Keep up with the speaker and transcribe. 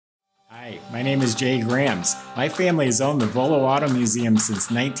Hi, my name is Jay Grams. My family has owned the Volo Auto Museum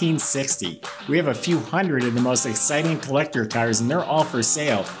since 1960. We have a few hundred of the most exciting collector cars, and they're all for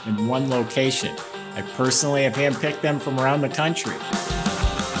sale in one location. I personally have handpicked them from around the country.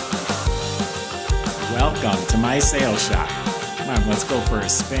 Welcome to my sales shop. Come on, let's go for a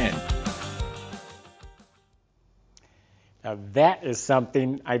spin. Now that is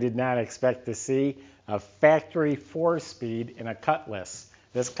something I did not expect to see. A factory 4-speed in a Cutlass.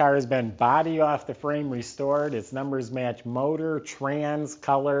 This car has been body off the frame restored. Its numbers match motor, trans,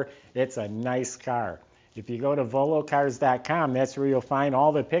 color. It's a nice car. If you go to volocars.com, that's where you'll find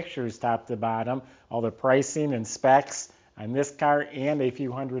all the pictures top to bottom, all the pricing and specs on this car and a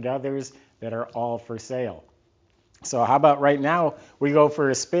few hundred others that are all for sale. So how about right now we go for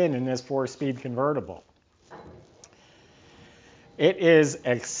a spin in this 4-speed convertible. It is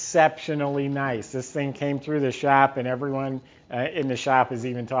exceptionally nice. This thing came through the shop and everyone in the shop is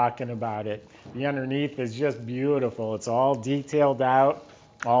even talking about it. The underneath is just beautiful. It's all detailed out,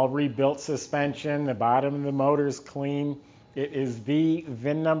 all rebuilt suspension. The bottom of the motor is clean. It is the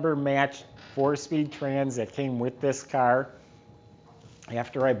VIN number matched 4-speed trans that came with this car.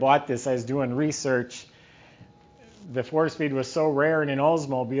 After I bought this, I was doing research. The 4-speed was so rare in an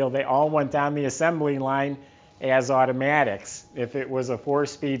Oldsmobile, they all went down the assembly line as automatics. If it was a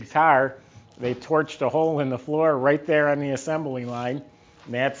 4-speed car, they torched a hole in the floor right there on the assembly line.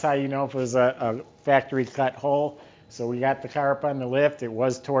 And that's how you know if it was a factory cut hole. So we got the car up on the lift. It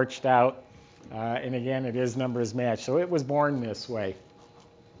was torched out. And again, it is numbers matched. So it was born this way.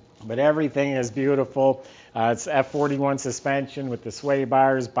 But everything is beautiful. It's F41 suspension with the sway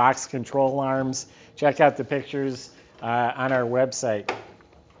bars, box control arms. Check out the pictures on our website.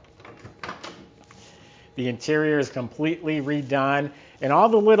 The interior is completely redone, and all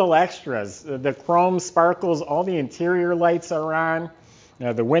the little extras, the chrome sparkles, all the interior lights are on,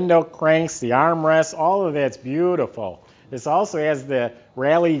 the window cranks, the armrests, all of that's beautiful. This also has the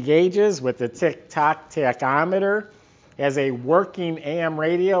rally gauges with the tick-tock tachometer, has a working AM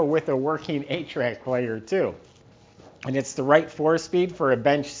radio with a working 8-track player too. And it's the right 4-speed for a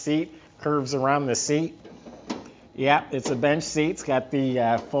bench seat, curves around the seat. Yeah, it's a bench seat, it's got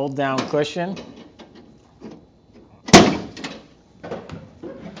the fold-down cushion.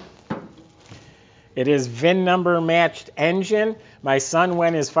 It is VIN number matched engine. My son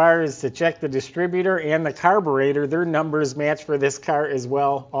went as far as to check the distributor and the carburetor. Their numbers match for this car as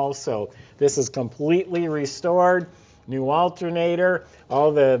well also. This is completely restored. New alternator.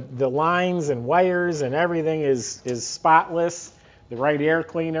 All the lines and wires and everything is spotless. The right air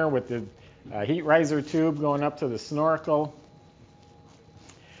cleaner with the heat riser tube going up to the snorkel.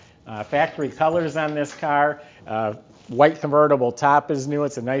 Factory colors on this car. White convertible top is new.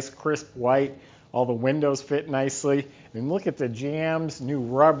 It's a nice crisp white. All the windows fit nicely. And look at the jambs, new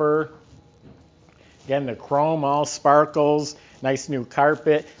rubber. Again, the chrome all sparkles. Nice new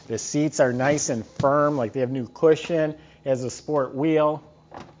carpet. The seats are nice and firm, like they have new cushion. Has a sport wheel.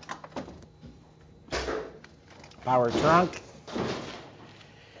 Power trunk.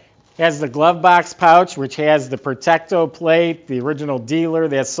 Has the glove box pouch, which has the Protecto plate, the original dealer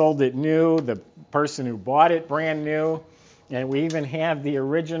that sold it new, the person who bought it brand new. And we even have the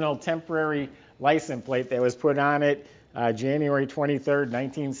original temporary license plate that was put on it January 23rd,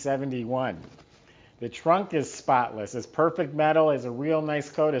 1971. The trunk is spotless. It's perfect metal, has a real nice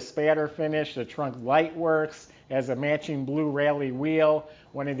coat of spatter finish. The trunk light works, has a matching blue rally wheel,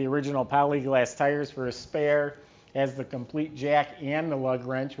 one of the original polyglass tires for a spare, has the complete jack and the lug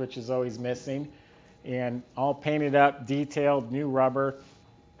wrench, which is always missing, and all painted up, detailed, new rubber.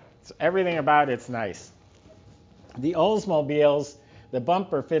 So everything about it's nice. The Oldsmobiles, the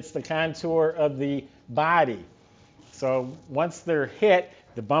bumper fits the contour of the body. So once they're hit,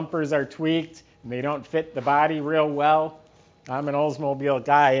 the bumpers are tweaked and they don't fit the body real well. I'm an Oldsmobile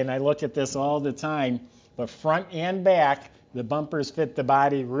guy and I look at this all the time, but front and back, the bumpers fit the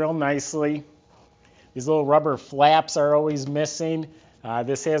body real nicely. These little rubber flaps are always missing.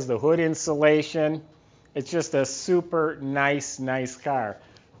 This has the hood insulation. It's just a super nice car.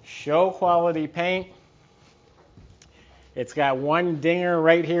 Show quality paint. It's got one dinger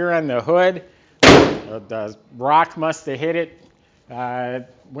right here on the hood. The rock must have hit it.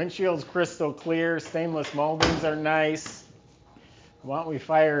 Windshield's crystal clear. Stainless moldings are nice. Why don't we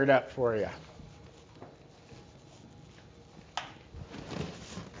fire it up for you?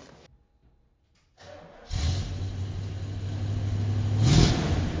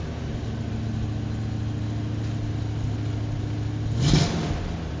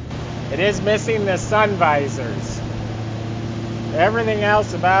 It is missing the sun visors. Everything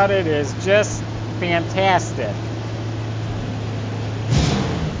else about it is just fantastic.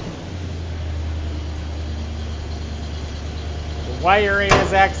 Wiring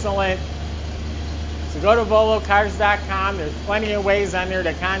is excellent. So go to volocars.com. There's plenty of ways on there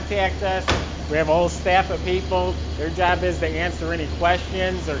to contact us. We have a whole staff of people. Their job is to answer any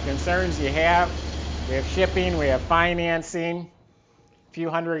questions or concerns you have. We have shipping, we have financing, a few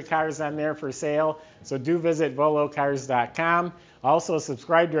hundred cars on there for sale. So do visit volocars.com. Also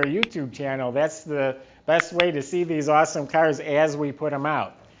subscribe to our YouTube channel. That's the best way to see these awesome cars as we put them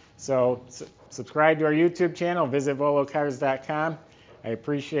out. So subscribe to our YouTube channel, visit volocars.com. I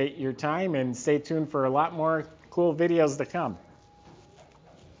appreciate your time and stay tuned for a lot more cool videos to come.